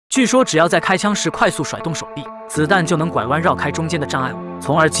据说只要在开枪时快速甩动手臂，子弹就能拐弯绕开中间的障碍物，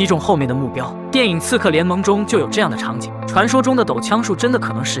从而击中后面的目标。电影《刺客联盟》中就有这样的场景。传说中的抖枪术真的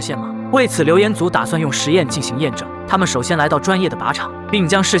可能实现吗？为此，留言组打算用实验进行验证。他们首先来到专业的靶场，并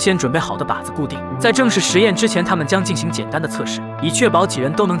将事先准备好的靶子固定。在正式实验之前，他们将进行简单的测试，以确保几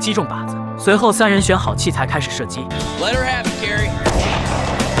人都能击中靶子。随后，3人选好器材开始射击。Let her have it, Carrie.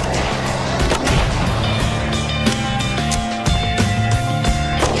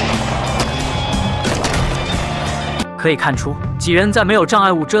 可以看出，几人在没有障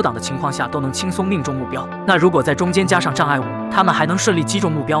碍物遮挡的情况下都能轻松命中目标。那如果在中间加上障碍物，他们还能顺利击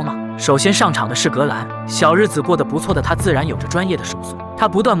中目标吗？首先上场的是格兰，小日子过得不错的他自然有着专业的手速，他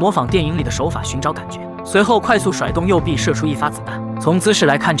不断模仿电影里的手法寻找感觉，随后快速甩动右臂射出一发子弹。从姿势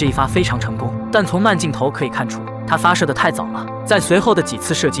来看，这一发非常成功，但从慢镜头可以看出，他发射的太早了。在随后的几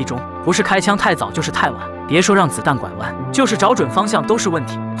次射击中，不是开枪太早就是太晚，别说让子弹拐弯，就是找准方向都是问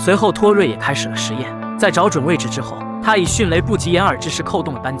题。随后托瑞也开始了实验，在找准位置之后，他以迅雷不及掩耳之势扣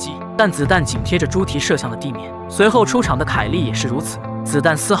动了扳机，但子弹紧贴着猪蹄射向了地面。随后出场的凯莉也是如此，子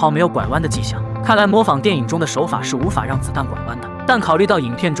弹丝毫没有拐弯的迹象。看来模仿电影中的手法是无法让子弹拐弯的。但考虑到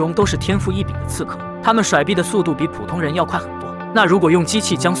影片中都是天赋异禀的刺客，他们甩臂的速度比普通人要快很多。那如果用机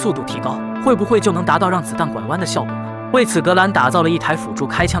器将速度提高，会不会就能达到让子弹拐弯的效果呢？为此，格兰打造了一台辅助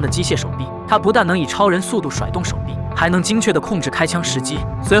开枪的机械手臂，它不但能以超人速度甩动手臂，还能精确地控制开枪时机。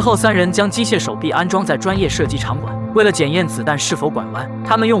随后，3人将机械手臂安装在专业射击场馆。为了检验子弹是否拐弯，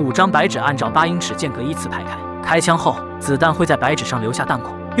他们用5张白纸按照8英尺间隔依次排开。开枪后，子弹会在白纸上留下弹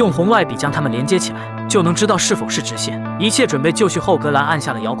孔，用红外笔将它们连接起来，就能知道是否是直线。一切准备就绪后，格兰按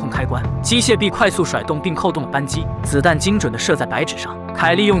下了遥控开关，机械臂快速甩动并扣动了扳机，子弹精准地射在白纸上。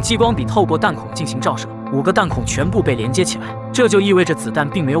凯莉用激光笔透过弹孔进行照射，5个弹孔全部被连接起来，这就意味着子弹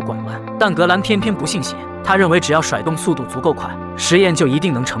并没有拐弯。但格兰偏偏不信邪，他认为只要甩动速度足够快，实验就一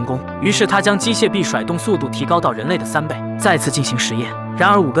定能成功。于是他将机械臂甩动速度提高到人类的3倍，再次进行实验。然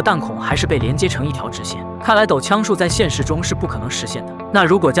而5个弹孔还是被连接成一条直线，看来抖枪术在现实中是不可能实现的。那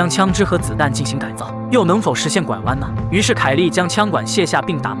如果将枪支和子弹进行改造，又能否实现拐弯呢？于是凯莉将枪管卸下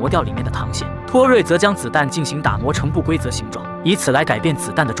并打磨掉里面的膛线，托瑞则将子弹进行打磨成不规则形状，以此来改变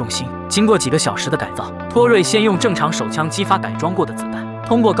子弹的重心。经过几个小时的改造，托瑞先用正常手枪激发改装过的子弹，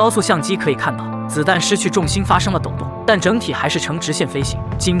通过高速相机可以看到子弹失去重心发生了抖动，但整体还是呈直线飞行。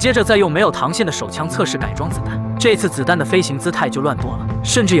紧接着再用没有膛线的手枪测试改装子弹，这次子弹的飞行姿态就乱多了，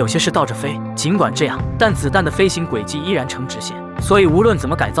甚至有些是倒着飞。尽管这样，但子弹的飞行轨迹依然呈直线，所以无论怎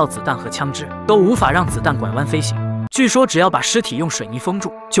么改造子弹和枪支，都无法让子弹拐弯飞行。据说只要把尸体用水泥封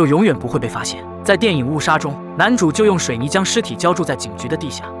住，就永远不会被发现。在电影《误杀》中，男主就用水泥将尸体浇筑在警局的地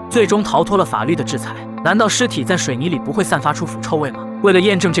下，最终逃脱了法律的制裁。难道尸体在水泥里不会散发出腐臭味吗？为了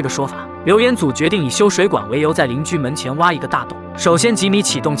验证这个说法，留言组决定以修水管为由，在邻居门前挖一个大洞。首先，吉米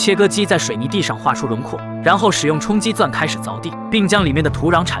启动切割机在水泥地上画出轮廓，然后使用冲击钻开始凿地，并将里面的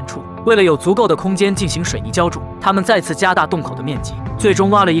土壤铲除。为了有足够的空间进行水泥浇筑，他们再次加大洞口的面积，最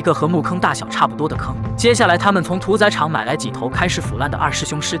终挖了一个和墓坑大小差不多的坑。接下来，他们从屠宰场买来几头开始腐烂的2师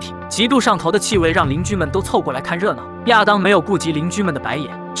兄尸体，极度上头的气味让邻居们都凑过来看热闹。亚当没有顾及邻居们的白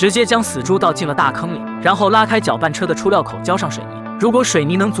眼，直接将死猪倒进了大坑里，然后拉开搅拌车的出料口浇上水泥。如果水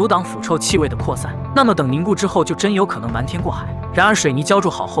泥能阻挡腐臭气味的扩散，那么等凝固之后就真有可能瞒天过海。然而水泥浇筑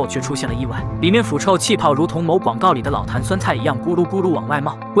好后却出现了意外，里面腐臭气泡如同某广告里的老坛酸菜一样咕噜咕噜往外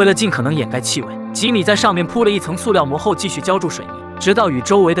冒。为了尽可能掩盖气味，吉米在上面铺了一层塑料膜后继续浇筑水泥，直到与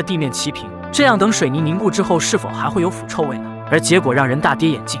周围的地面齐平。这样等水泥凝固之后，是否还会有腐臭味呢？而结果让人大跌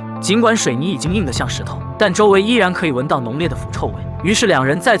眼镜，尽管水泥已经硬得像石头，但周围依然可以闻到浓烈的腐臭味。于是2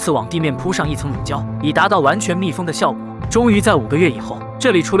人再次往地面铺上一层乳胶，以达到完全密封的效果。终于在5个月以后，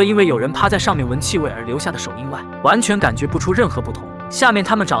这里除了因为有人趴在上面闻气味而留下的手印外，完全感觉不出任何不同。下面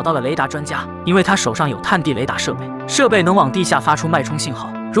他们找到了雷达专家，因为他手上有探地雷达设备，设备能往地下发出脉冲信号。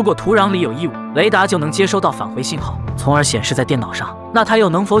如果土壤里有异物，雷达就能接收到返回信号，从而显示在电脑上。那他又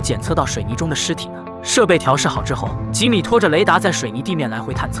能否检测到水泥中的尸体呢？设备调试好之后，吉米拖着雷达在水泥地面来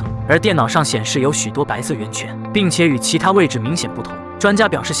回探测，而电脑上显示有许多白色圆圈，并且与其他位置明显不同。专家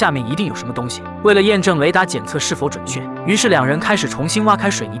表示下面一定有什么东西。为了验证雷达检测是否准确，于是2人开始重新挖开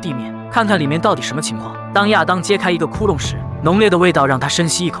水泥地面，看看里面到底什么情况。当亚当揭开一个窟窿时，浓烈的味道让他深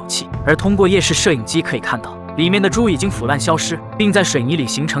吸一口气，而通过夜视摄影机可以看到，里面的猪已经腐烂消失，并在水泥里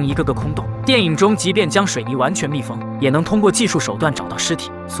形成一个个空洞。电影中即便将水泥完全密封，也能通过技术手段找到尸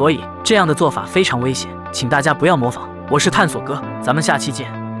体，所以这样的做法非常危险，请大家不要模仿。我是探索哥，咱们下期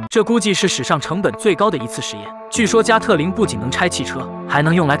见。这估计是史上成本最高的一次实验。据说加特林不仅能拆汽车，还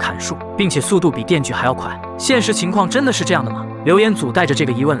能用来砍树，并且速度比电锯还要快。现实情况真的是这样的吗？留言组带着这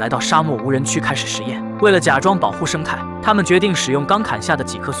个疑问来到沙漠无人区开始实验。为了假装保护生态，他们决定使用刚砍下的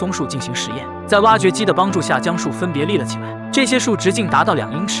几棵松树进行实验，在挖掘机的帮助下将树分别立了起来。这些树直径达到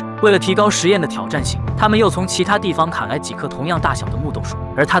2英尺。为了提高实验的挑战性，他们又从其他地方砍来几棵同样大小的木豆树，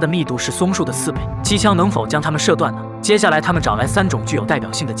而它的密度是松树的4倍。机枪能否将它们射断呢？接下来他们找来3种具有代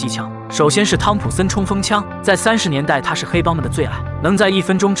表性的机枪。首先是汤普森冲锋枪，在30年代它是黑帮们的最爱，能在1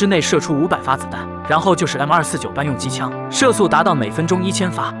分钟之内射出500发子弹。然后就是 M249班用机枪，射速达到每分钟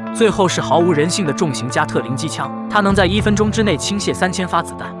1000发。最后是毫无人性的重型加特林机枪，它能在1分钟之内倾泻3000发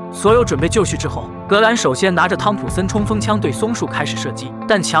子弹。所有准备就绪之后，格兰首先拿着汤普森冲锋枪对松树开始射击，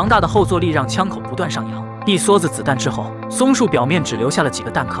但强大的后坐力让枪口不断上扬。一梭子子弹之后，松树表面只留下了几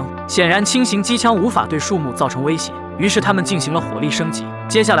个弹坑，显然轻型机枪无法对树木造成威胁。于是他们进行了火力升级。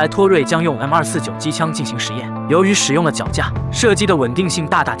接下来托瑞将用 M249机枪进行实验，由于使用了脚架，射击的稳定性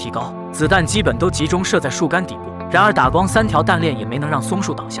大大提高，子弹基本都集中射在树干底部。然而打光3条弹链也没能让松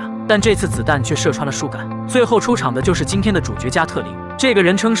树倒下，但这次子弹却射穿了树干。最后出场的就是今天的主角加特林，这个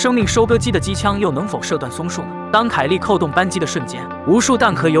人称生命收割机的机枪又能否射断松树呢？当凯利扣动扳机的瞬间，无数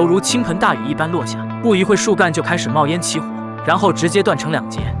弹壳犹如倾盆大雨一般落下，不一会树干就开始冒烟起火，然后直接断成2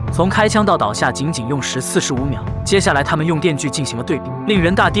截。从开枪到倒下仅仅用时45秒。接下来他们用电锯进行了对比，令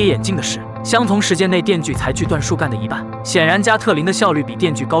人大跌眼镜的是，相同时间内电锯才锯断树干的一半。显然加特林的效率比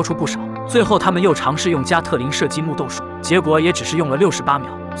电锯高出不少。最后他们又尝试用加特林射击木豆树，结果也只是用了68秒。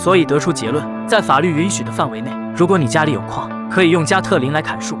所以得出结论，在法律允许的范围内，如果你家里有矿，可以用加特林来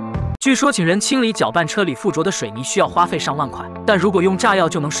砍树。据说请人清理搅拌车里附着的水泥需要花费上万块，但如果用炸药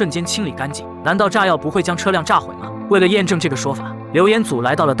就能瞬间清理干净，难道炸药不会将车辆炸毁吗？为了验证这个说法，留言组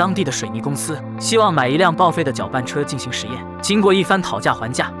来到了当地的水泥公司，希望买一辆报废的搅拌车进行实验。经过一番讨价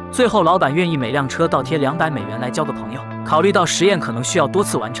还价，最后老板愿意每辆车倒贴200美元来交个朋友。考虑到实验可能需要多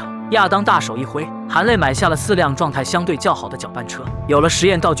次完成，亚当大手一挥，含泪买下了4辆状态相对较好的搅拌车。有了实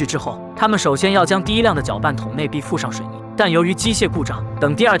验道具之后，他们首先要将第1辆的搅拌桶内壁附上水泥，但由于机械故障，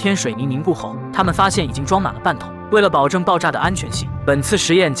等第2天水泥凝固后，他们发现已经装满了半桶。为了保证爆炸的安全性，本次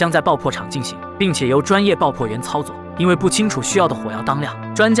实验将在爆破场进行，并且由专业爆破员操作。因为不清楚需要的火药当量，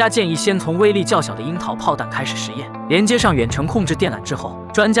专家建议先从威力较小的樱桃炮弹开始实验。连接上远程控制电缆之后，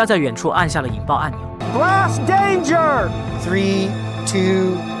专家在远处按下了引爆按钮。Blast danger! 3,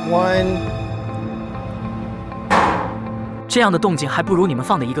 2, 1。这样的动静还不如你们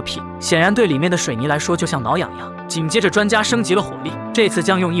放的一个屁，显然对里面的水泥来说就像挠痒痒。紧接着专家升级了火力，这次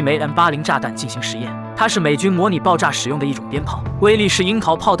将用一枚 M80炸弹进行实验。它是美军模拟爆炸使用的一种鞭炮，威力是樱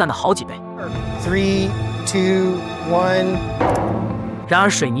桃炮弹的好几倍。3, 2, 1。然而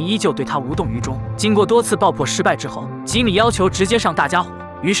水泥依旧对它无动于衷。经过多次爆破失败之后，吉米要求直接上大家伙，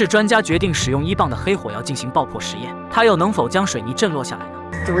于是专家决定使用1磅的黑火药进行爆破实验，它又能否将水泥震落下来呢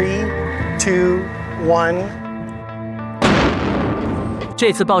？3, 2, 1。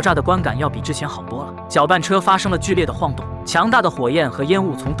这次爆炸的观感要比之前好多了，搅拌车发生了剧烈的晃动，强大的火焰和烟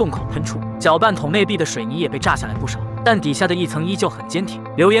雾从洞口喷出，搅拌桶内壁的水泥也被炸下来不少，但底下的一层依旧很坚挺。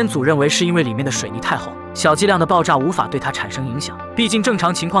留言组认为是因为里面的水泥太厚，小剂量的爆炸无法对它产生影响，毕竟正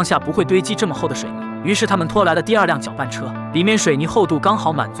常情况下不会堆积这么厚的水泥。于是他们拖来了第2辆搅拌车，里面水泥厚度刚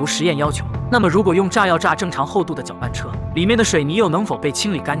好满足实验要求。那么如果用炸药炸正常厚度的搅拌车，里面的水泥又能否被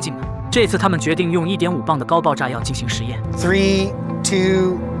清理干净呢？这次他们决定用1.5磅的高爆炸药进行实验。3,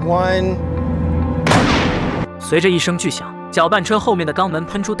 2, 1。随着一声巨响，搅拌车后面的肛门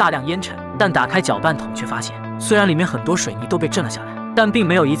喷出大量烟尘，但打开搅拌桶却发现，虽然里面很多水泥都被震了下来，但并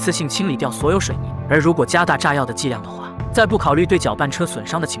没有一次性清理掉所有水泥。而如果加大炸药的剂量的话，在不考虑对搅拌车损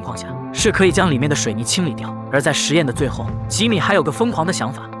伤的情况下，是可以将里面的水泥清理掉。而在实验的最后，吉米还有个疯狂的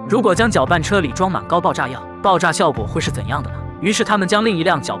想法：如果将搅拌车里装满高爆炸药，爆炸效果会是怎样的呢？于是他们将另一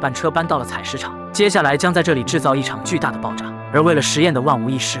辆搅拌车搬到了采石场，接下来将在这里制造一场巨大的爆炸。而为了实验的万无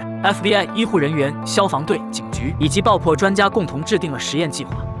一失， FBI 医护人员、消防队、警局以及爆破专家共同制定了实验计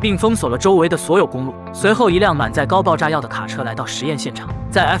划，并封锁了周围的所有公路。随后，一辆满载高爆炸药的卡车来到实验现场，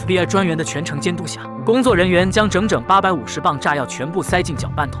在 FBI 专员的全程监督下，工作人员将整整850磅炸药全部塞进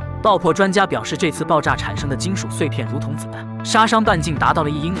搅拌桶。爆破专家表示，这次爆炸产生的金属碎片如同子弹，杀伤半径达到了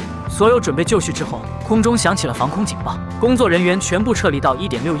1英里。所有准备就绪之后，空中响起了防空警报，工作人员全部撤离到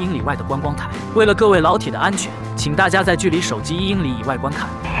1.6英里外的观光台。为了各位老铁的安全，请大家在距离手机1英里以外观看。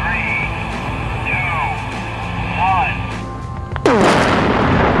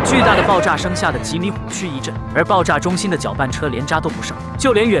巨大的爆炸声吓得吉米虎躯一震，而爆炸中心的搅拌车连渣都不剩，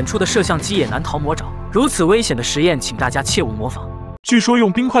就连远处的摄像机也难逃魔爪。如此危险的实验，请大家切勿模仿。据说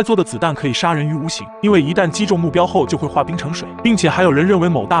用冰块做的子弹可以杀人于无形，因为一旦击中目标后就会化冰成水，并且还有人认为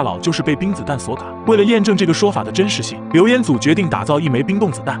某大佬就是被冰子弹所嘎。为了验证这个说法的真实性，流言组决定打造一枚冰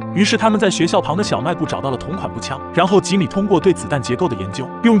冻子弹。于是他们在学校旁的小卖部找到了同款步枪，然后吉米通过对子弹结构的研究，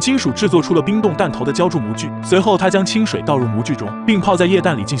用金属制作出了冰冻弹头的浇筑模具。随后他将清水倒入模具中，并泡在液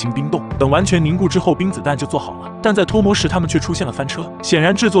氮里进行冰冻。等完全凝固之后，冰子弹就做好了。但在脱模时，他们却出现了翻车。显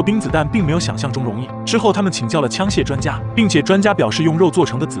然，制作冰子弹并没有想象中容易。之后，他们请教了枪械专家，并且专家表示用肉做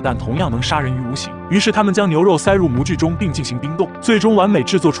成的子弹同样能杀人于无形。于是，他们将牛肉塞入模具中并进行冰冻，最终完美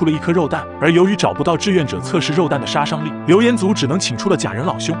制作出了一颗肉弹。而由于找不到志愿者测试肉弹的杀伤力，流言组只能请出了假人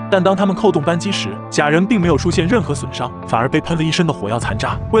老兄。但当他们扣动扳机时，假人并没有出现任何损伤，反而被喷了一身的火药残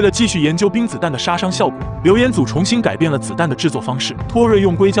渣。为了继续研究冰子弹的杀伤效果，流言组重新改变了子弹的制作方式，托瑞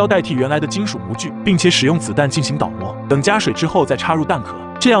用硅胶代替原来的金属模具，并且使用子弹进行倒模，等加水之后再插入弹壳。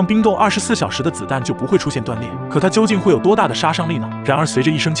这样冰冻24小时的子弹就不会出现断裂。可它究竟会有多大的杀伤力呢？然而随着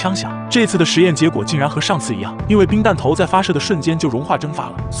一声枪响，这次的实验结果竟然和上次一样，因为冰弹头在发射的瞬间就融化蒸发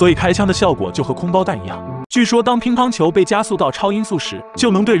了，所以开枪的效果就和空包弹一样。据说，当乒乓球被加速到超音速时，就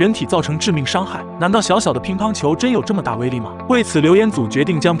能对人体造成致命伤害。难道小小的乒乓球真有这么大威力吗？为此，流言组决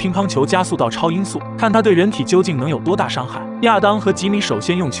定将乒乓球加速到超音速，看它对人体究竟能有多大伤害。亚当和吉米首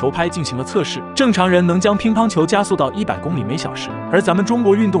先用球拍进行了测试，正常人能将乒乓球加速到100公里每小时，而咱们中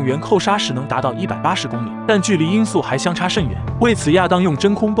国运动员扣杀时能达到180公里，但距离音速还相差甚远。为此，亚当用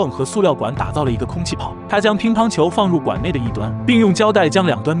真空泵和塑料管打造了一个空气炮，他将乒乓球放入管内的一端，并用胶带将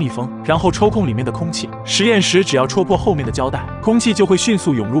两端密封，然后抽空里面的空气。实验时，只要戳破后面的胶带，空气就会迅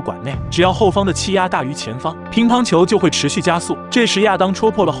速涌入管内。只要后方的气压大于前方，乒乓球就会持续加速。这时，亚当戳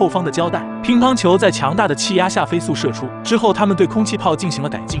破了后方的胶带，乒乓球在强大的气压下飞速射出。之后，他们对空气炮进行了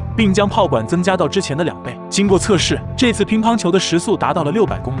改进，并将炮管增加到之前的2倍。经过测试，这次乒乓球的时速达到了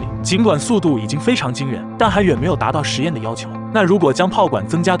600公里。尽管速度已经非常惊人，但还远没有达到实验的要求。那如果将炮管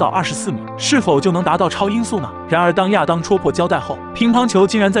增加到24米，是否就能达到超音速呢？然而，当亚当戳破胶带后，乒乓球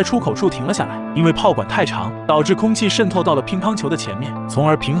竟然在出口处停了下来，因为炮管太长，导致空气渗透到了乒乓球的前面，从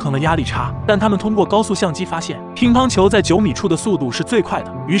而平衡了压力差。但他们通过高速相机发现，乒乓球在9米处的速度是最快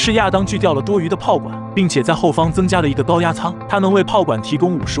的。于是亚当锯掉了多余的炮管，并且在后方增加了一个高压舱，它能为炮管提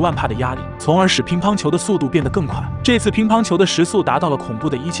供50万帕的压力，从而使乒乓球的速度变得更快。这次乒乓球的时速达到了恐怖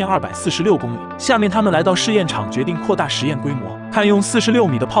的1246公里。下面他们来到试验场，决定扩大实验规模，看用46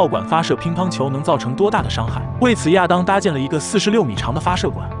米的炮管发射乒乓球能造成多大的伤害。为此，亚当搭建了一个46米长的发射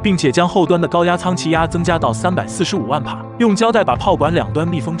管，并且将后端的高压舱气压增加到345万帕。用胶带把炮管两端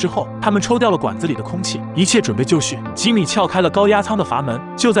密封之后，他们抽掉了管子里的空气，一切准备就绪。吉米撬开了高压舱的阀门，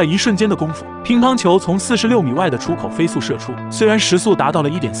就在一瞬间的功夫，乒乓球从46米外的出口飞速射出。虽然时速达到了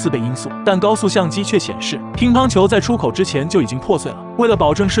1.4倍音速，但高速相机却显示乒乓球在出口之前就已经破碎了。为了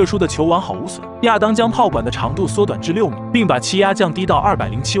保证射出的球完好无损，亚当将炮管的长度缩短至6米，并把气压降低到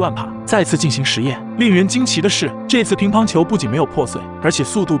207万帕，再次进行实验。令人惊奇的是，这次乒乓球不仅没有破碎，而且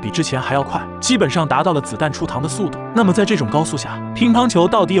速度比之前还要快，基本上达到了子弹出膛的速度。那么在这种高速下，乒乓球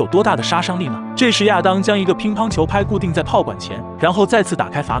到底有多大的杀伤力呢？这时，亚当将一个乒乓球拍固定在炮管前，然后再次打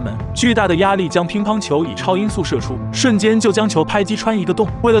开阀门，巨大的压力将乒乓球以超音速射出，瞬间就将球拍击穿一个洞。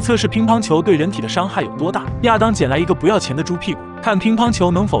为了测试乒乓球对人体的伤害有多大，亚当捡来一个不要钱的猪屁股，看乒乓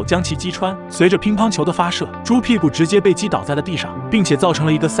球能否将其击穿。随着乒乓球的发射，猪屁股直接被击倒在了地上，并且造成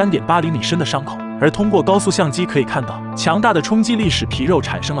了一个3.8厘米深的伤口。而通过高速相机可以看到，强大的冲击力使皮肉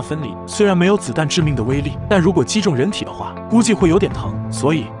产生了分离。虽然没有子弹致命的威力，但如果击中人体的话，估计会有点疼。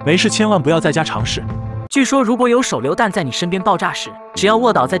所以没事千万不要在家尝试。据说，如果有手榴弹在你身边爆炸时，只要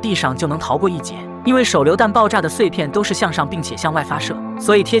卧倒在地上就能逃过一劫。因为手榴弹爆炸的碎片都是向上并且向外发射，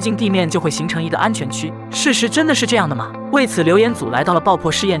所以贴近地面就会形成一个安全区。事实真的是这样的吗？为此，流言组来到了爆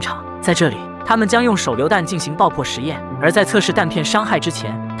破试验场，在这里，他们将用手榴弹进行爆破实验。而在测试弹片伤害之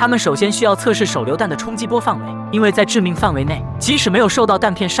前，他们首先需要测试手榴弹的冲击波范围，因为在致命范围内，即使没有受到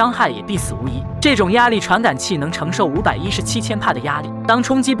弹片伤害，也必死无疑。这种压力传感器能承受517千帕的压力，当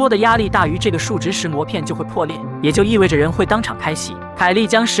冲击波的压力大于这个数值时，膜片就会破裂，也就意味着人会当场开洗。凯利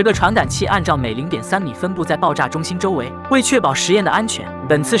将10个传感器按照每 0.3 米分布在爆炸中心周围，为确保实验的安全，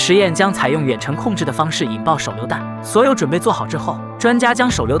本次实验将采用远程控制的方式引爆手榴弹。所有准备做好之后，专家将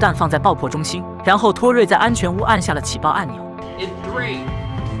手榴弹放在爆破中心，然后托瑞在安全屋按下了起爆按钮。In 3,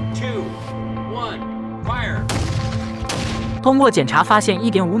 2, 1, fire！ 通过检查发现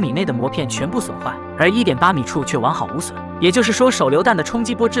1.5米内的膜片全部损坏，而1.8米处却完好无损，也就是说手榴弹的冲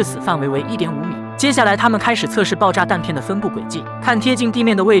击波致死范围为1.5米。接下来他们开始测试爆炸弹片的分布轨迹，看贴近地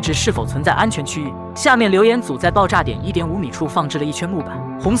面的位置是否存在安全区域。下面流言组在爆炸点1.5米处放置了一圈木板，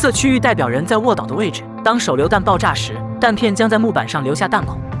红色区域代表人在卧倒的位置。当手榴弹爆炸时，弹片将在木板上留下弹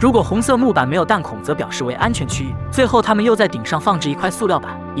孔，如果红色木板没有弹孔，则表示为安全区域。最后，他们又在顶上放置一块塑料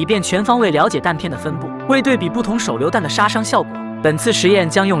板，以便全方位了解弹片的分布。为对比不同手榴弹的杀伤效果，本次实验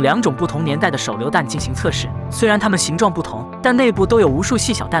将用2种不同年代的手榴弹进行测试。虽然它们形状不同，但内部都有无数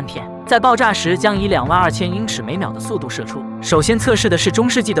细小弹片，在爆炸时将以22000英尺每秒的速度射出。首先测试的是中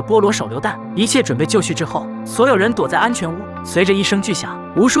世纪的波罗手榴弹。一切准备就绪之后，所有人躲在安全屋。随着一声巨响，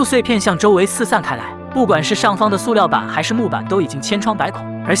无数碎片向周围四散开来。不管是上方的塑料板还是木板，都已经千疮百孔，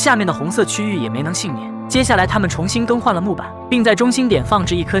而下面的红色区域也没能幸免。接下来，他们重新更换了木板，并在中心点放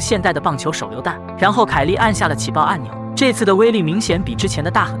置一颗现代的棒球手榴弹。然后，凯莉按下了起爆按钮。这次的威力明显比之前的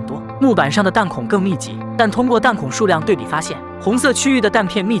大很多，木板上的弹孔更密集，但通过弹孔数量对比发现，红色区域的弹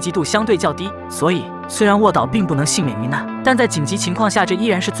片密集度相对较低。所以，虽然卧倒并不能幸免于难，但在紧急情况下，这依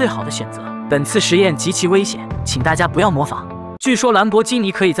然是最好的选择。本次实验极其危险，请大家不要模仿。据说兰博基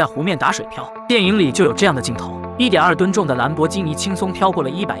尼可以在湖面打水漂，电影里就有这样的镜头。1.2吨重的兰博基尼轻松飘过了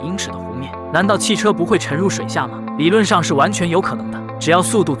100英尺的湖面，难道汽车不会沉入水下吗？理论上是完全有可能的，只要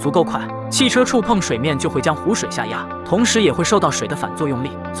速度足够快，汽车触碰水面就会将湖水下压，同时也会受到水的反作用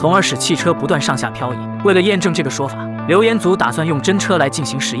力，从而使汽车不断上下漂移。为了验证这个说法，留言组打算用真车来进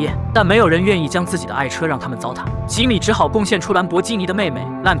行实验，但没有人愿意将自己的爱车让他们糟蹋。吉米只好贡献出兰博基尼的妹妹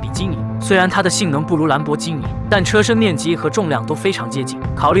烂比基尼。虽然它的性能不如兰博基尼，但车身面积和重量都非常接近。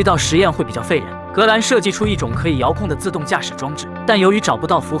考虑到实验会比较费人，格兰设计出一种可以遥控的自动驾驶装置，但由于找不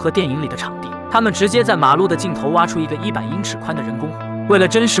到符合电影里的场地，他们直接在马路的尽头挖出一个100英尺宽的人工湖。为了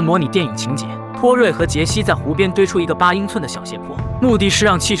真实模拟电影情节，托瑞和杰西在湖边堆出一个8英寸的小斜坡，目的是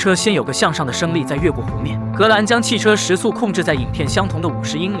让汽车先有个向上的升力，再越过湖面。格兰将汽车时速控制在影片相同的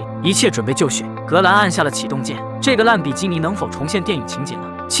50英里。一切准备就绪，格兰按下了启动键。这个烂比基尼能否重现电影情节呢？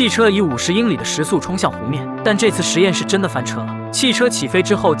汽车以50英里的时速冲向湖面，但这次实验是真的翻车了。汽车起飞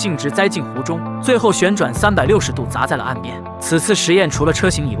之后径直栽进湖中，最后旋转360度砸在了岸边。此次实验除了车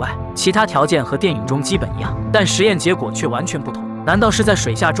型以外，其他条件和电影中基本一样，但实验结果却完全不同。难道是在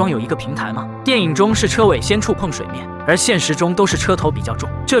水下装有一个平台吗？电影中是车尾先触碰水面，而现实中都是车头比较重，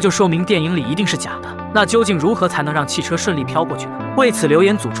这就说明电影里一定是假的。那究竟如何才能让汽车顺利飘过去呢？为此，留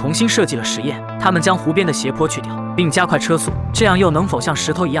言组重新设计了实验，他们将湖边的斜坡去掉，并加快车速，这样又能否像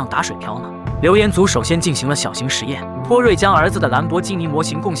石头一样打水漂呢？留言组首先进行了小型实验，托瑞将儿子的兰博基尼模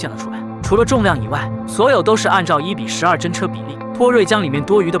型贡献了出来，除了重量以外，所有都是按照1:12真车比例。托瑞将里面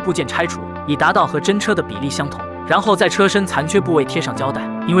多余的部件拆除，以达到和真车的比例相同。然后在车身残缺部位贴上胶带，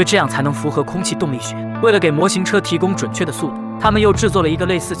因为这样才能符合空气动力学。为了给模型车提供准确的速度，他们又制作了一个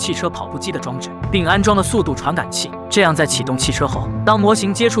类似汽车跑步机的装置，并安装了速度传感器。这样在启动汽车后，当模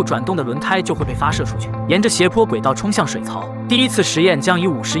型接触转动的轮胎，就会被发射出去，沿着斜坡轨道冲向水槽。第一次实验将以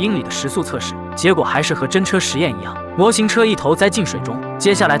50英里的时速测试，结果还是和真车实验一样，模型车一头栽进水中。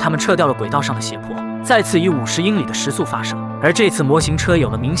接下来他们撤掉了轨道上的斜坡，再次以50英里的时速发射，而这次模型车有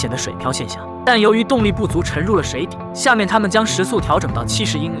了明显的水漂现象，但由于动力不足沉入了水底。下面他们将时速调整到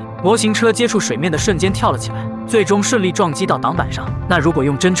70英里，模型车接触水面的瞬间跳了起来，最终顺利撞击到挡板上。那如果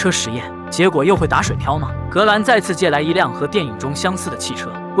用真车实验，结果又会打水漂吗？格兰再次借来一辆和电影中相似的汽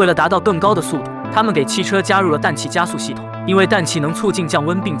车，为了达到更高的速度，他们给汽车加入了氮气加速系统，因为氮气能促进降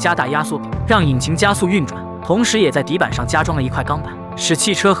温并加大压缩比，让引擎加速运转，同时也在底板上加装了一块钢板，使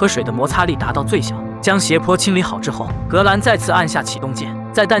汽车和水的摩擦力达到最小。将斜坡清理好之后，格兰再次按下启动键，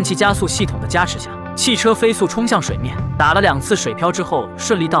在氮气加速系统的加持下，汽车飞速冲向水面，打了2次水漂之后，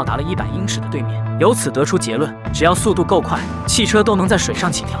顺利到达了100英尺的对面。由此得出结论，只要速度够快，汽车都能在水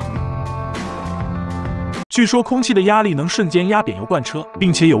上起跳。据说空气的压力能瞬间压扁油罐车，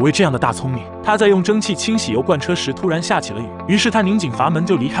并且有位这样的大聪明，他在用蒸汽清洗油罐车时，突然下起了雨，于是他拧紧阀门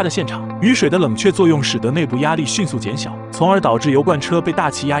就离开了现场。雨水的冷却作用使得内部压力迅速减小，从而导致油罐车被大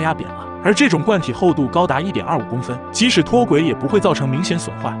气压扁了。而这种罐体厚度高达1.25公分，即使脱轨也不会造成明显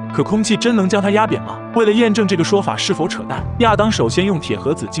损坏。可空气真能将它压扁吗？为了验证这个说法是否扯淡，亚当首先用铁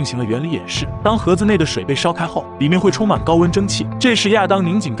盒子进行了原理演示。当盒子内的水被烧开后，里面会充满高温蒸汽，这时亚当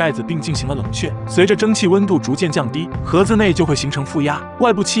拧紧盖子并进行了冷却。随着蒸汽温度逐渐降低，盒子内就会形成负压，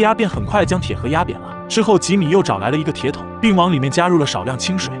外部气压便很快将铁盒压扁了。之后吉米又找来了一个铁桶，并往里面加入了少量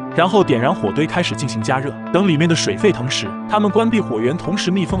清水，然后点燃火堆开始进行加热。等里面的水沸腾时，他们关闭火源，同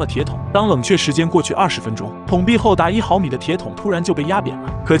时密封了铁桶。当冷却时间过去20分钟，桶壁厚达1毫米的铁桶突然就被压扁了，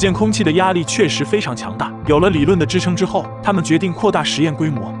可见空气的压力确实非常强大。有了理论的支撑之后，他们决定扩大实验规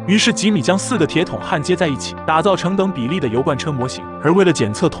模。于是吉米将4个铁桶焊接在一起，打造成等比例的油罐车模型。而为了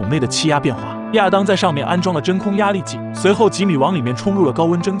检测桶内的气压变化，亚当在上面安装了真空压力计，随后吉米往里面冲入了高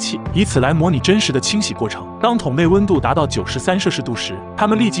温蒸汽，以此来模拟真实的清洗过程。当桶内温度达到93摄氏度时，他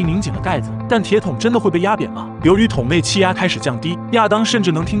们立即拧紧了盖子，但铁桶真的会被压扁吗？由于桶内气压开始降低，亚当甚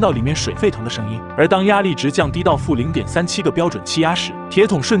至能听到里面水沸腾的声音。而当压力值降低到-0.37个标准气压时，铁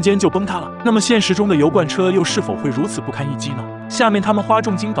桶瞬间就崩塌了。那么现实中的油罐车又是否会如此不堪一击呢？下面他们花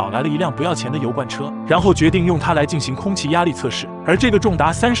重金搞来了一辆不要钱的油罐车，然后决定用它来进行空气压力测试。而这个重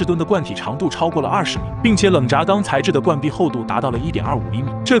达30吨的罐体长度超过了20米，并且冷轧钢材质的罐壁厚度达到了1.25厘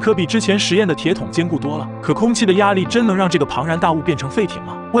米，这可比之前实验的铁桶坚固多了。可空气的压力真能让这个庞然大物变成废铁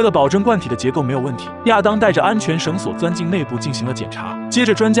吗？为了保证罐体的结构没有问题，亚当带着安全绳索钻进内部进行了检查。接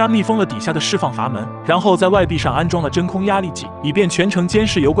着专家密封了底下的释放阀门，然后在外壁上安装了真空压力计，以便全程监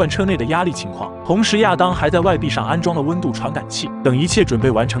视油罐车内的压力情况。同时亚当还在外壁上安装了温度传感器。等一切准备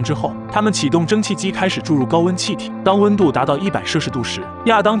完成之后，他们启动蒸汽机开始注入高温气体。当温度达到100摄氏度时，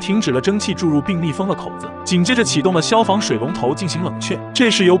亚当停止了蒸汽注入并密封了口子，紧接着启动了消防水龙头进行冷却。这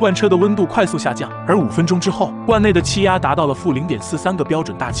时油罐车的温度快速下降，而5分钟之后，罐内的气压达到了-0.43个标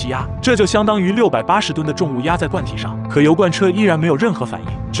准大气压，这就相当于680吨的重物压在罐体上。可油罐车依然没有任何反应，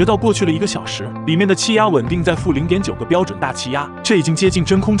直到过去了1个小时，里面的气压稳定在-0.9个标准大气压，这已经接近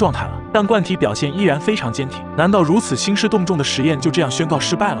真空状态了。但罐体表现依然非常坚挺。难道如此兴师动众的实验就这样宣告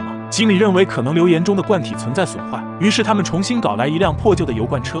失败了吗？吉米认为可能流言中的罐体存在损坏，于是他们重新搞来一辆破旧的油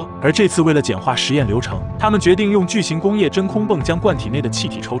罐车。而这次为了简化实验流程，他们决定用巨型工业真空泵将罐体内的气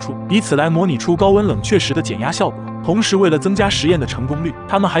体抽出，以此来模拟出高温冷却时的减压效果。同时为了增加实验的成功率，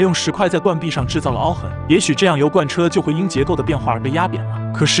他们还用石块在罐壁上制造了凹痕，也许这样油罐车就会因结构的变化而被压扁了。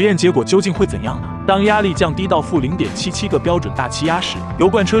可实验结果究竟会怎样呢？当压力降低到-0.77个标准大气压时，油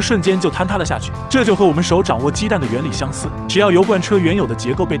罐车瞬间就坍塌了下去。这就和我们手掌握鸡蛋的原理相似，只要油罐车原有的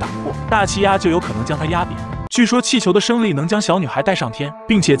结构被打破，大气压就有可能将它压扁。据说气球的升力能将小女孩带上天，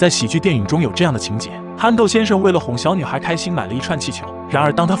并且在喜剧电影中有这样的情节。憨豆先生为了哄小女孩开心买了一串气球，然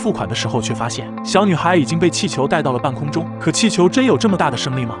而当他付款的时候却发现小女孩已经被气球带到了半空中。可气球真有这么大的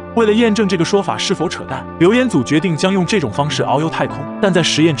升力吗？为了验证这个说法是否扯淡，流言组决定将用这种方式遨游太空。但在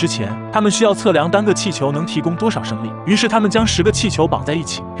实验之前，他们需要测量单个气球能提供多少升力。于是他们将10个气球绑在一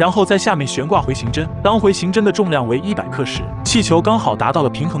起，然后在下面悬挂回形针。当回形针的重量为100克时，气球刚好达到了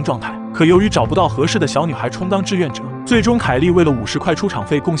平衡状态。可由于找不到合适的小女孩充当志愿者，最终凯莉为了50块出场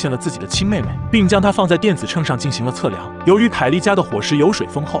费贡献了自己的亲妹妹，并将她放在电子秤上进行了测量。由于凯莉家的伙食油水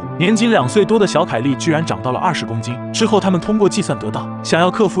丰厚，年仅2岁多的小凯莉居然长到了20公斤。之后他们通过计算得到，想要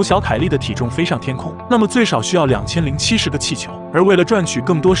克服小凯莉的体重飞上天空，那么最少需要2070个气球。而为了赚取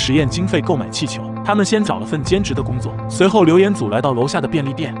更多实验经费购买气球，他们先找了份兼职的工作。随后流言组来到楼下的便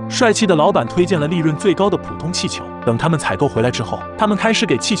利店，帅气的老板推荐了利润最高的普通气球。等他们采购回来之后，他们开始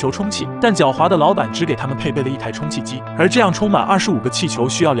给气球充气，但狡猾的老板只给他们配备了一台充气机，而这样充满25个气球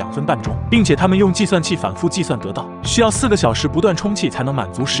需要2分半钟，并且他们用计算器反复计算得到，需要4个小时不断充气才能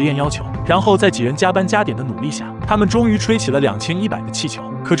满足实验要求。然后在几人加班加点的努力下，他们终于吹起了2100个气球。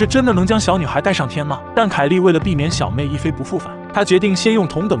可这真的能将小女孩带上天吗？但凯莉为了避免小妹一飞不复返，她决定先用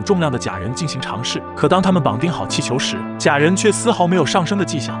同等重量的假人进行尝试。可当他们绑定好气球时，假人却丝毫没有上升的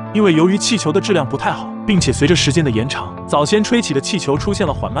迹象，因为由于气球的质量不太好，并且随着时间的延长，早先吹起的气球出现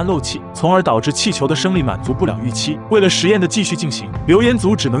了缓慢漏气，从而导致气球的升力满足不了预期。为了实验的继续进行，流言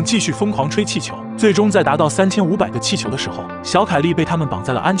组只能继续疯狂吹气球。最终在达到3500个气球的时候，小凯莉被他们绑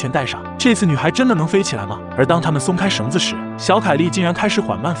在了安全带上。这次女孩真的能飞起来吗？而当他们松开绳子时，小凯莉竟然开始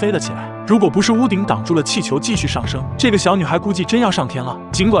缓慢飞了起来。如果不是屋顶挡住了气球继续上升，这个小女孩估计真要上天了。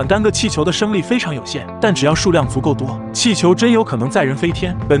尽管单个气球的升力非常有限，但只要数量足够多，气球真有可能载人飞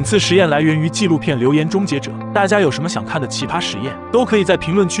天。本次实验来源于纪录片《流言终结者》，大家有什么想看的奇葩实验，都可以在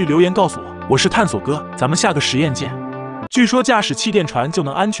评论区留言告诉我。我是探索哥，咱们下个实验见。据说驾驶气垫船就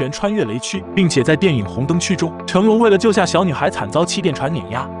能安全穿越雷区，并且在电影《红灯区》中，成龙为了救下小女孩惨遭气垫船碾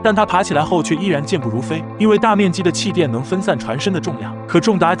压，但他爬起来后却依然健步如飞，因为大面积的气垫能分散船身的重量。可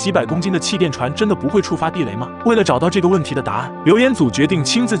重达几百公斤的气垫船真的不会触发地雷吗？为了找到这个问题的答案，流言组决定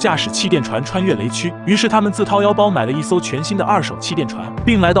亲自驾驶气垫船穿越雷区。于是他们自掏腰包买了一艘全新的2手气垫船，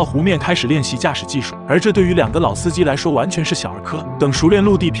并来到湖面开始练习驾驶技术。而这对于2个老司机来说完全是小儿科。等熟练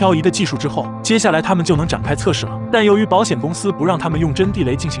陆地漂移的技术之后，接下来他们就能展开测试了。但由于保险公司不让他们用真地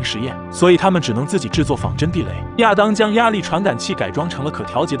雷进行实验，所以他们只能自己制作仿真地雷。亚当将压力传感器改装成了可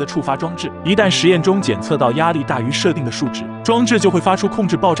调节的触发装置，一旦实验中检测到压力大于设定的数值，装置就会发出控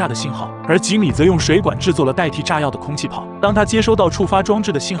制爆炸的信号。而吉米则用水管制作了代替炸药的空气炮，当他接收到触发装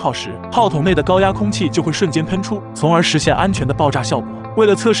置的信号时，炮筒内的高压空气就会瞬间喷出，从而实现安全的爆炸效果。为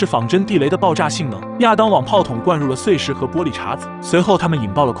了测试仿真地雷的爆炸性能，亚当往炮筒灌入了碎石和玻璃碴子，随后他们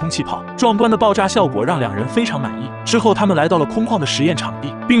引爆了空气炮，壮观的爆炸效果让两人非常满意。之后他们来到了空旷的实验场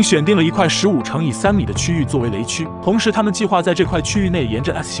地，并选定了一块15乘以3米的区域作为雷区，同时他们计划在这块区域内沿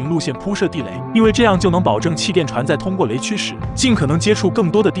着 S 型路线铺设地雷，因为这样就能保证气垫船在通过雷区时尽可能接触更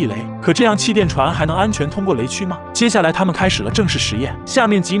多的地雷。可这样气垫船还能安全通过雷区吗？接下来他们开始了正式实验，下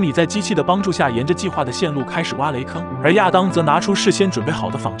面吉米在机器的帮助下沿着计划的线路开始挖雷坑，而亚当则拿出事先准备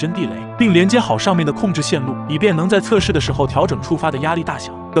好的仿真地雷，并连接好上面的控制线路，以便能在测试的时候调整触发的压力大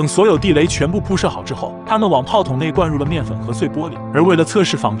小。等所有地雷全部铺设好之后，他们往炮筒内灌入了面粉和碎玻璃，而为了测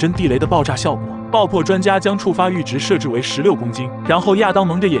试仿真地雷的爆炸效果，爆破专家将触发阈值设置为16公斤，然后亚当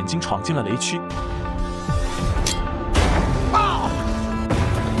蒙着眼睛闯进了雷区。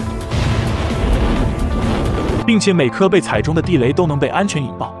并且每颗被踩中的地雷都能被安全引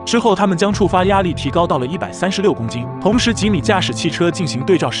爆。之后，他们将触发压力提高到了136公斤。同时，吉米驾驶汽车进行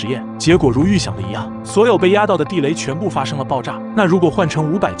对照实验，结果如预想的一样，所有被压到的地雷全部发生了爆炸。那如果换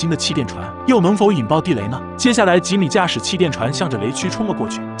成500斤的气垫船，又能否引爆地雷呢？接下来，吉米驾驶气垫船向着雷区冲了过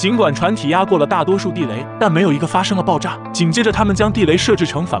去。尽管船体压过了大多数地雷，但没有一个发生了爆炸。紧接着，他们将地雷设置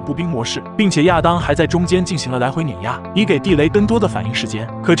成反步兵模式，并且亚当还在中间进行了来回碾压，以给地雷更多的反应时间。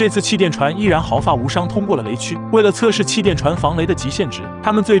可这次气垫船依然毫发无伤通过了雷区。为了测试气垫船防雷的极限值，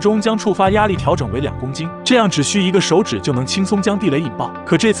他们最终将触发压力调整为2公斤，这样只需一个手指就能轻松将地雷引爆。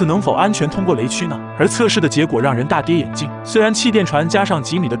可这次能否安全通过雷区呢？而测试的结果让人大跌眼镜。虽然气垫船加上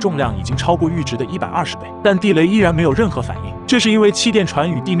吉米的重量已经超过阈值的120倍，但地雷依然没有任何反应。这是因为气垫船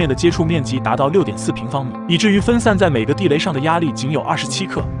与地面的接触面积达到6.4平方米，以至于分散在每个地雷上的压力仅有27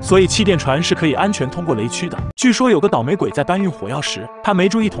克，所以气垫船是可以安全通过雷区的。据说有个倒霉鬼在搬运火药时，他没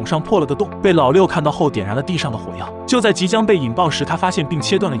注意桶上破了个洞，被老六看到后点燃了地上的火药。就在即将被引爆时，他发现并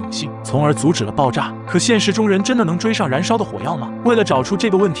切断了引信，从而阻止了爆炸。可现实中人真的能追上燃烧的火药吗？为了找出这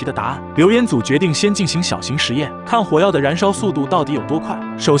个问题的答案，留言组决定先进行小型实验，看火药的燃烧速度到底有多快。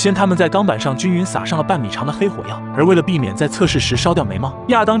首先，他们在钢板上均匀撒上了半米长的黑火药，而为了避免在测试时烧掉眉毛，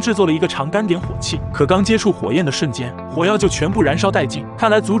亚当制作了一个长干点火器。可刚接触火焰的瞬间，火药就全部燃烧殆尽。看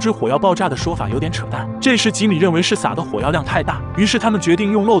来阻止火药爆炸的说法有点扯淡。这时吉米认为是撒的火药量太大，于是他们决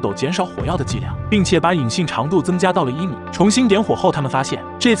定用漏斗减少火药的剂量，并且把引信长度增加到了1米。重新点火后，他们发现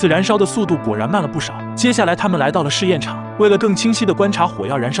这次燃烧的速度果然慢了不少。接下来他们来到了试验场，为了更清晰地观察火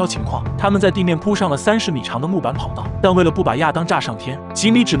药燃烧情况，他们在地面铺上了30米长的木板跑道。但为了不把亚当炸上天，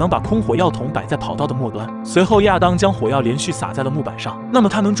吉米只能把空火药桶摆在跑道的末端。随后亚当将火药连续撒在了木板上。那么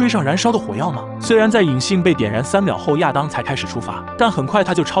他能追上燃烧的火药吗？虽然在引信被点燃3秒后亚当才开始出发，但很快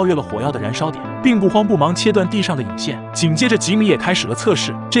他就超越了火药的燃烧点，并不慌不忙切断地上的引线。紧接着吉米也开始了测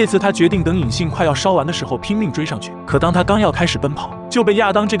试，这次他决定等引信快要烧完的时候拼命追上去。可当他刚要开始奔跑，就被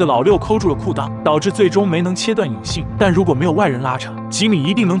亚当这个老六抠住了裤裆，导致最终没能切断引信。但如果没有外人拉扯，吉米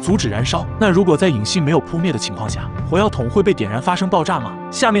一定能阻止燃烧。那如果在引信没有扑灭的情况下，火药桶会被点燃发生爆炸吗？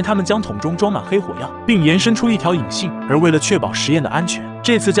下面他们将桶中装满黑火药，并延伸出一条引信。而为了确保实验的安全，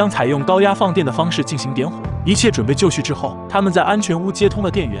这次将采用高压放电的方式进行点火。一切准备就绪之后，他们在安全屋接通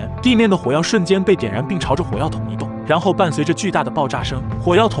了电源，地面的火药瞬间被点燃并朝着火药桶移动。然后伴随着巨大的爆炸声，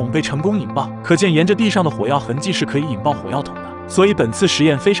火药桶被成功引爆。可见沿着地上的火药痕迹是可以引爆火药桶的。所以本次实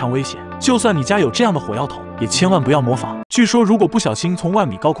验非常危险，就算你家有这样的火药桶，也千万不要模仿。据说如果不小心从万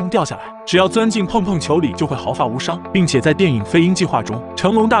米高空掉下来，只要钻进碰碰球里就会毫发无伤。并且在电影《飞鹰计划》中，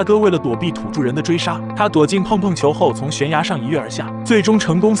成龙大哥为了躲避土著人的追杀，他躲进碰碰球后从悬崖上一跃而下，最终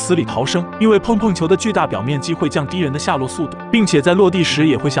成功死里逃生。因为碰碰球的巨大表面积会降低人的下落速度，并且在落地时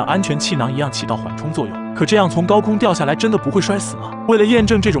也会像安全气囊一样起到缓冲作用。可这样从高空掉下来真的不会摔死吗？为了验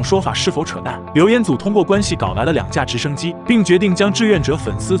证这种说法是否扯淡，留言组通过关系搞来了2架直升机，并决定将志愿者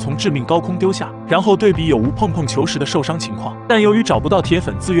粉丝从致命高空丢下，然后对比有无碰碰球时的受伤情况。但由于找不到铁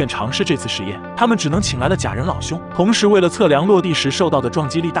粉自愿尝试这次实验，他们只能请来了假人老兄。同时为了测量落地时受到的撞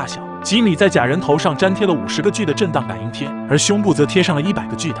击力大小，吉米在假人头上粘贴了50个 G 的震荡感应贴，而胸部则贴上了100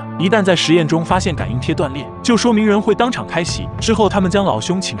个 G 的。一旦在实验中发现感应贴断裂，就说明人会当场开袭。之后他们将老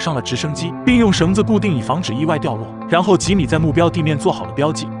兄请上了直升机，并用绳子固定以防止意外掉落。然后吉米在目标地面做好了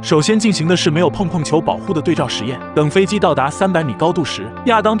标记。首先进行的是没有碰碰球保护的对照实验。等飞机到达300米高度时，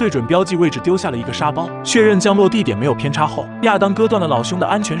亚当对准标记位置丢下了一个沙包，确认降落地点没有偏差后，亚当割断了老兄的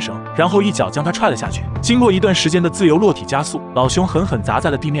安全绳，然后一脚将他踹了下去。经过一段时间的自由落体加速，老兄狠狠砸在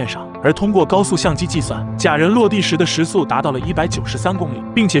了地面上。而通过高速相机计算，假人落地时的时速达到了193公里，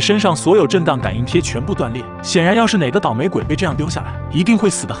并且身上所有震荡感应贴全部断裂。显然，要是哪个倒霉鬼被这样丢下来，一定会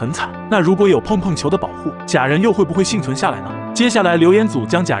死得很惨。那如果有碰碰球的保护，假人又会不会幸存下来呢？接下来，留言组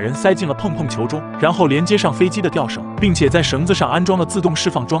将假人塞进了碰碰球中，然后连接上飞机的吊绳，并且在绳子上安装了自动释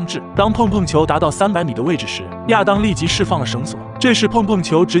放装置。当碰碰球达到300米的位置时，亚当立即释放了绳索，这时碰碰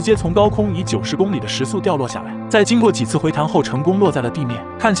球直接从高空以90公里的时速掉落下来，在经过几次回弹后成功落在了地面。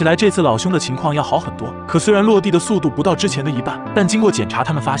看起来这次老兄的情况要好很多，可虽然落地的速度不到之前的一半，但经过检查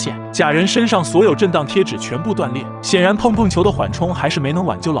他们发现假人身上所有震荡贴纸全部断裂，显然碰碰球的缓冲还是没能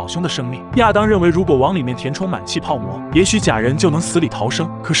挽救老兄的生命。亚当认为如果往里面填充满气泡膜，也许假人就能死里逃生，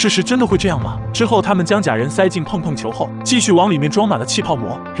可事实真的会这样吗？之后他们将假人塞进碰碰球后，继续往里面装满了气泡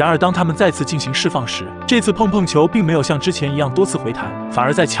膜。然而当他们再次进行释放时，这次碰碰球并没有像之前一样多次回弹，反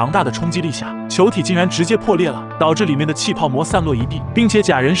而在强大的冲击力下，球体竟然直接破裂了，导致里面的气泡膜散落一地，并且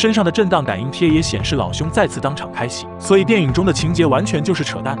假人身上的震荡感应贴也显示老兄再次当场开洗。所以电影中的情节完全就是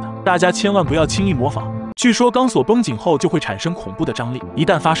扯淡的，大家千万不要轻易模仿。据说钢索绷紧后就会产生恐怖的张力，一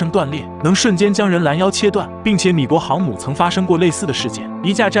旦发生断裂，能瞬间将人拦腰切断，并且米国航母曾发生过类似的事件，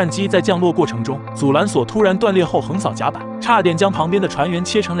一架战机在降落过程中，阻拦索突然断裂后横扫甲板，差点将旁边的船员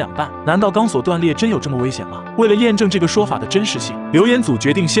切成2半。难道钢索断裂真有这么危险吗？为了验证这个说法的真实性，留言组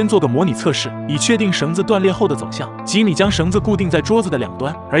决定先做个模拟测试，以确定绳子断裂后的走向。吉米将绳子固定在桌子的2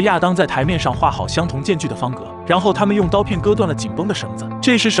端，而亚当在台面上画好相同间距的方格，然后他们用刀片割断了紧绷的绳子。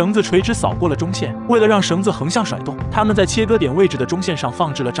这时绳子垂直扫过了中线，为了让绳子横向甩动，他们在切割点位置的中线上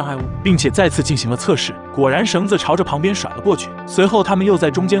放置了障碍物，并且再次进行了测试。果然绳子朝着旁边甩了过去，随后他们又在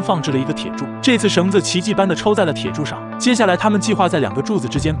中间放置了一个铁柱，这次绳子奇迹般的抽在了铁柱上。接下来他们计划在2个柱子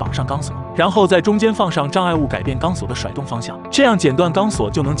之间绑上钢索，然后在中间放上障碍物，改变钢索的甩动方向，这样剪断钢索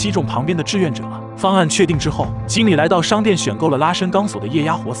就能击中旁边的志愿者了。方案确定之后，经理来到商店选购了拉伸钢索的液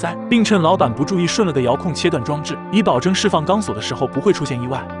压活塞，并趁老板不注意顺了个遥控切断装置，以保证释放钢索的时候不会出现意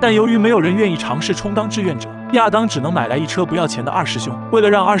外。但由于没有人愿意尝试充当志愿者，亚当只能买来一车不要钱的2师兄。为了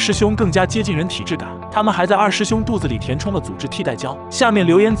让2师兄更加接近人体质感，他们还在2师兄肚子里填充了组织替代胶。下面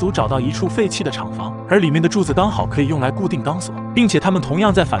留言组找到一处废弃的厂房，而里面的柱子刚好可以用来固定钢索，并且他们同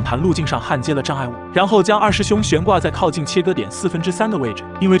样在反弹路径上焊接了障碍物，然后将2师兄悬挂在靠近切割点3/4的位置。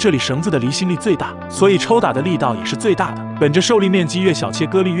因为这里绳子的离心力最大，所以抽打的力道也是最大的。本着受力面积越小切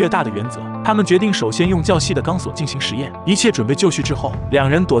割力越大的原则，他们决定首先用较细的钢索进行实验。一切准备就绪之后，2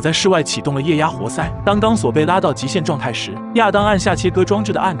人躲在室外启动了液压活塞。当钢索被拉到极限状态时，亚当按下切割装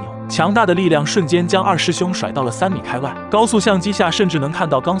置的按钮，强大的力量瞬间将2师兄甩到了3米开外。高速相机下甚至能看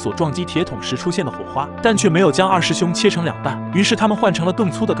到钢索撞击铁桶时出现的火花，但却没有将2师兄切成2半。于是他们换成了更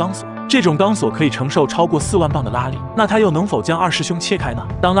粗的钢索，这种钢索可以承受超过4万磅的拉力。那它又能否将2师兄切开呢？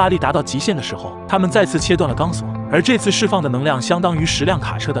当拉力达到极限的时候，他们再次切断了钢索，而这次释放的能量相当于10辆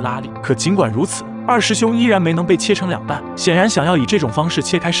卡车的拉力。可尽管如此，2师兄依然没能被切成2半。显然想要以这种方式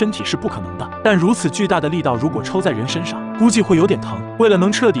切开身体是不可能的，但如此巨大的力道如果抽在人身上，估计会有点疼。为了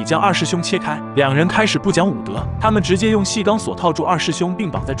能彻底将2师兄切开，2人开始不讲武德，他们直接用细钢索套住2师兄并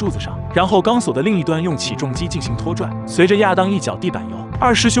绑在柱子上，然后钢索的另一端用起重机进行拖拽。随着亚当一脚地板油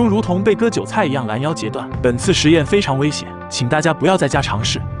，2师兄如同被割韭菜一样拦腰截断。本次实验非常危险，请大家不要在家尝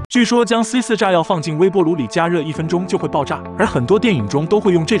试。据说将 C4 炸药放进微波炉里加热1分钟就会爆炸，而很多电影中都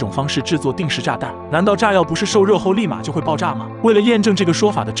会用这种方式制作定时炸弹。难道炸药不是受热后立马就会爆炸吗？为了验证这个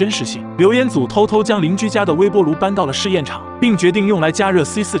说法的真实性，留言组偷偷将邻居家的微波炉搬到了试验场，并决定用来加热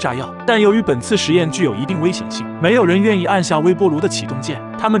C4 炸药。但由于本次实验具有一定危险性，没有人愿意按下微波炉的启动键，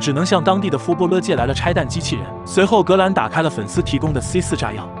他们只能向当地的福伯勒借来了拆弹机器人。随后格兰打开了粉丝提供的 C4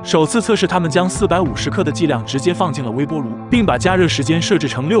 炸药，首次测试他们将450克的剂量直接放进了微波炉，并把加热时间设置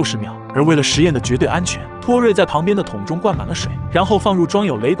成60秒。而为了实验的绝对安全，托瑞在旁边的桶中灌满了水，然后放入装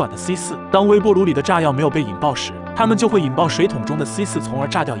有雷管的 C4。当微波炉里的炸药没有被引爆时，他们就会引爆水桶中的 C4，从而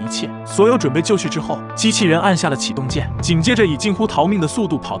炸掉一切。所有准备就绪之后，机器人按下了启动键，紧接着以近乎逃命的速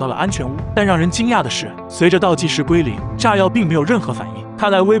度跑到了安全屋。但让人惊讶的是，随着倒计时归零，炸药并没有任何反应。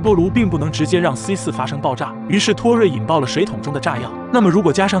看来微波炉并不能直接让 C4 发生爆炸，于是托瑞引爆了水桶中的炸药。那么如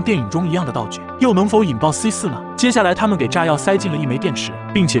果加上电影中一样的道具，又能否引爆 C4 呢？接下来他们给炸药塞进了一枚电池，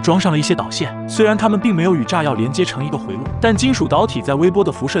并且装上了一些导线。虽然他们并没有与炸药连接成一个回路，但金属导体在微波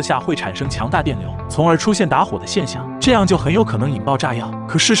的辐射下会产生强大电流，从而出现打火的现象，这样就很有可能引爆炸药。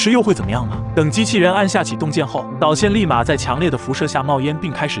可事实又会怎么样呢？等机器人按下启动键后，导线立马在强烈的辐射下冒烟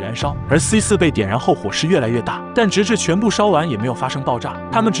并开始燃烧，而 C4 被点燃后火势越来越大，但直至全部烧完也没有发生爆炸。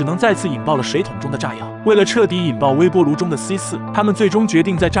他们只能再次引爆了水桶中的炸药。为了彻底引爆微波炉中的 C4，他们最终决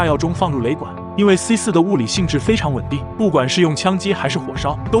定在炸药中放入雷管。因为 C4 的物理性质非常稳定，不管是用枪击还是火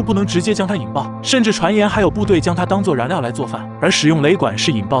烧，都不能直接将它引爆，甚至传言还有部队将它当作燃料来做饭。而使用雷管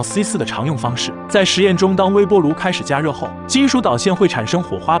是引爆 C4 的常用方式。在实验中，当微波炉开始加热后，金属导线会产生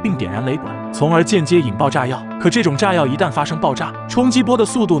火花并点燃雷管，从而间接引爆炸药。可这种炸药一旦发生爆炸，冲击波的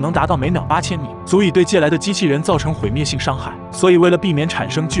速度能达到每秒8000米，足以对借来的机器人造成毁灭性伤害。所以为了避免产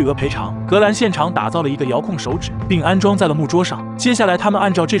生巨额赔偿，格兰现场打造了一个遥控手指，并安装在了木桌上。接下来他们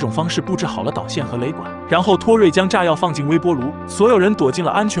按照这种方式布置好了导线和雷管，然后托瑞将炸药放进微波炉。所有人躲进了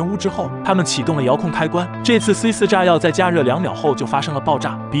安全屋之后，他们启动了遥控开关。这次 C4 炸药在加热2秒后就发生了爆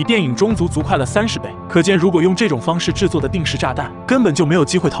炸，比电影中足快了30倍。可见，如果用这种方式制作的定时炸弹，根本就没有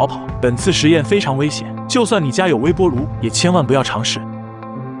机会逃跑。本次实验非常危险，就算你家有微波炉，也千万不要尝试。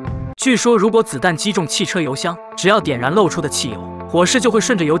据说，如果子弹击中汽车油箱，只要点燃漏出的汽油，火势就会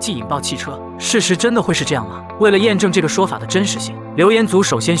顺着油剂引爆汽车。事实真的会是这样吗？为了验证这个说法的真实性，留言组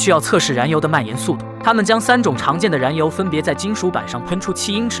首先需要测试燃油的蔓延速度。他们将3种常见的燃油分别在金属板上喷出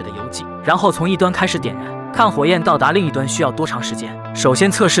7英尺的油剂，然后从一端开始点燃，看火焰到达另一端需要多长时间。首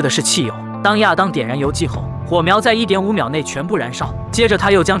先测试的是汽油。当亚当点燃油剂后，火苗在1.5秒内全部燃烧，接着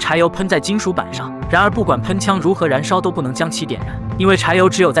他又将柴油喷在金属板上。然而不管喷枪如何燃烧都不能将其点燃，因为柴油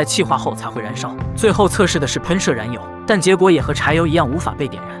只有在气化后才会燃烧。最后测试的是喷射燃油，但结果也和柴油一样无法被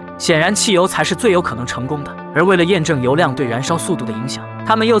点燃。显然汽油才是最有可能成功的。而为了验证油量对燃烧速度的影响，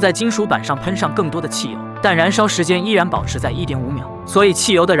他们又在金属板上喷上更多的汽油，但燃烧时间依然保持在1.5秒，所以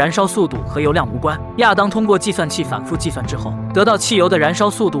汽油的燃烧速度和油量无关。亚当通过计算器反复计算之后，得到汽油的燃烧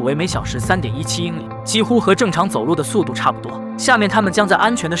速度为每小时3.17英里，几乎和正常走路的速度差不多。下面他们将在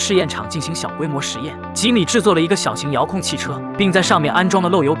安全的试验场进行小规模实验。吉米制作了一个小型遥控汽车，并在上面安装了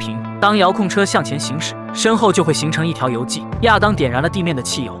漏油瓶。当遥控车向前行驶，身后就会形成一条油迹。亚当点燃了地面的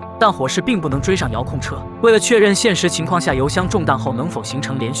汽油，但火势并不能追上遥控车。为了确认现实情况下油箱中弹后能否形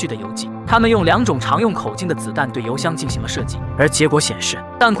成连续的油迹，他们用2种常用口径的子弹对油箱进行了设计，而结果显示，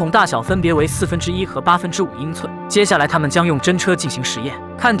弹孔大小分别为1/4和5/5英寸。接下来他们将用真车进行实验，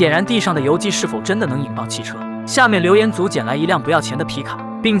看点燃地上的油迹是否真的能引爆汽车。下面留言组捡来一辆不要钱的皮卡，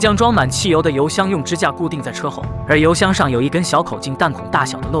并将装满汽油的油箱用支架固定在车后，而油箱上有一根小口径弹孔大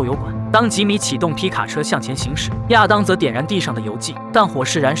小的漏油管。当吉米启动皮卡车向前行驶，亚当则点燃地上的油迹，但火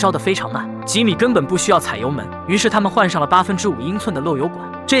势燃烧得非常慢。吉米根本不需要踩油门，于是他们换上了5/5英寸的漏油管。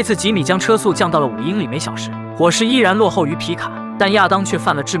这次吉米将车速降到了5英里每小时，火势依然落后于皮卡，但亚当却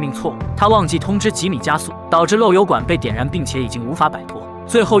犯了致命错误，他忘记通知吉米加速，导致漏油管被点燃，并且已经无法摆脱。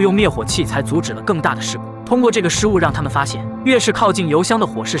最后用灭火器才阻止了更大的事故。通过这个失误，让他们发现，越是靠近油箱的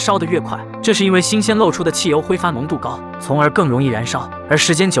火势烧得越快，这是因为新鲜漏出的汽油挥发浓度高，从而更容易燃烧，而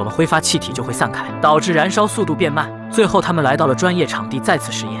时间久了挥发气体就会散开，导致燃烧速度变慢。最后他们来到了专业场地再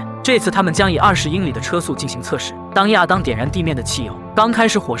次实验，这次他们将以20英里的车速进行测试。当亚当点燃地面的汽油，刚开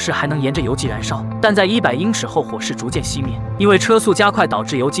始火势还能沿着油迹燃烧，但在100英尺后火势逐渐熄灭，因为车速加快导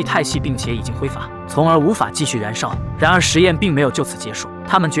致油迹太细并且已经挥发，从而无法继续燃烧。然而实验并没有就此结束，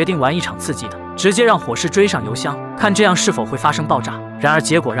他们决定玩一场刺激的，直接让火势追上油箱，看这样是否会发生爆炸。然而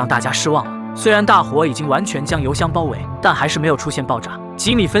结果让大家失望了，虽然大火已经完全将油箱包围，但还是没有出现爆炸。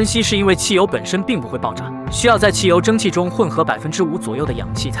吉米分析是因为汽油本身并不会爆炸，需要在汽油蒸汽中混合5%左右的氧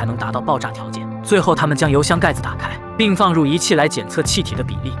气才能达到爆炸条件。最后他们将油箱盖子打开，并放入仪器来检测气体的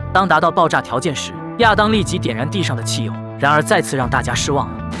比例。当达到爆炸条件时，亚当立即点燃地上的汽油，然而再次让大家失望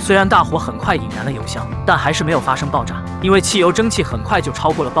了。虽然大火很快引燃了油箱，但还是没有发生爆炸，因为汽油蒸汽很快就超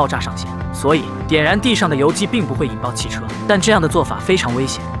过了爆炸上限，所以点燃地上的油迹并不会引爆汽车。但这样的做法非常危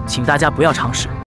险，请大家不要尝试。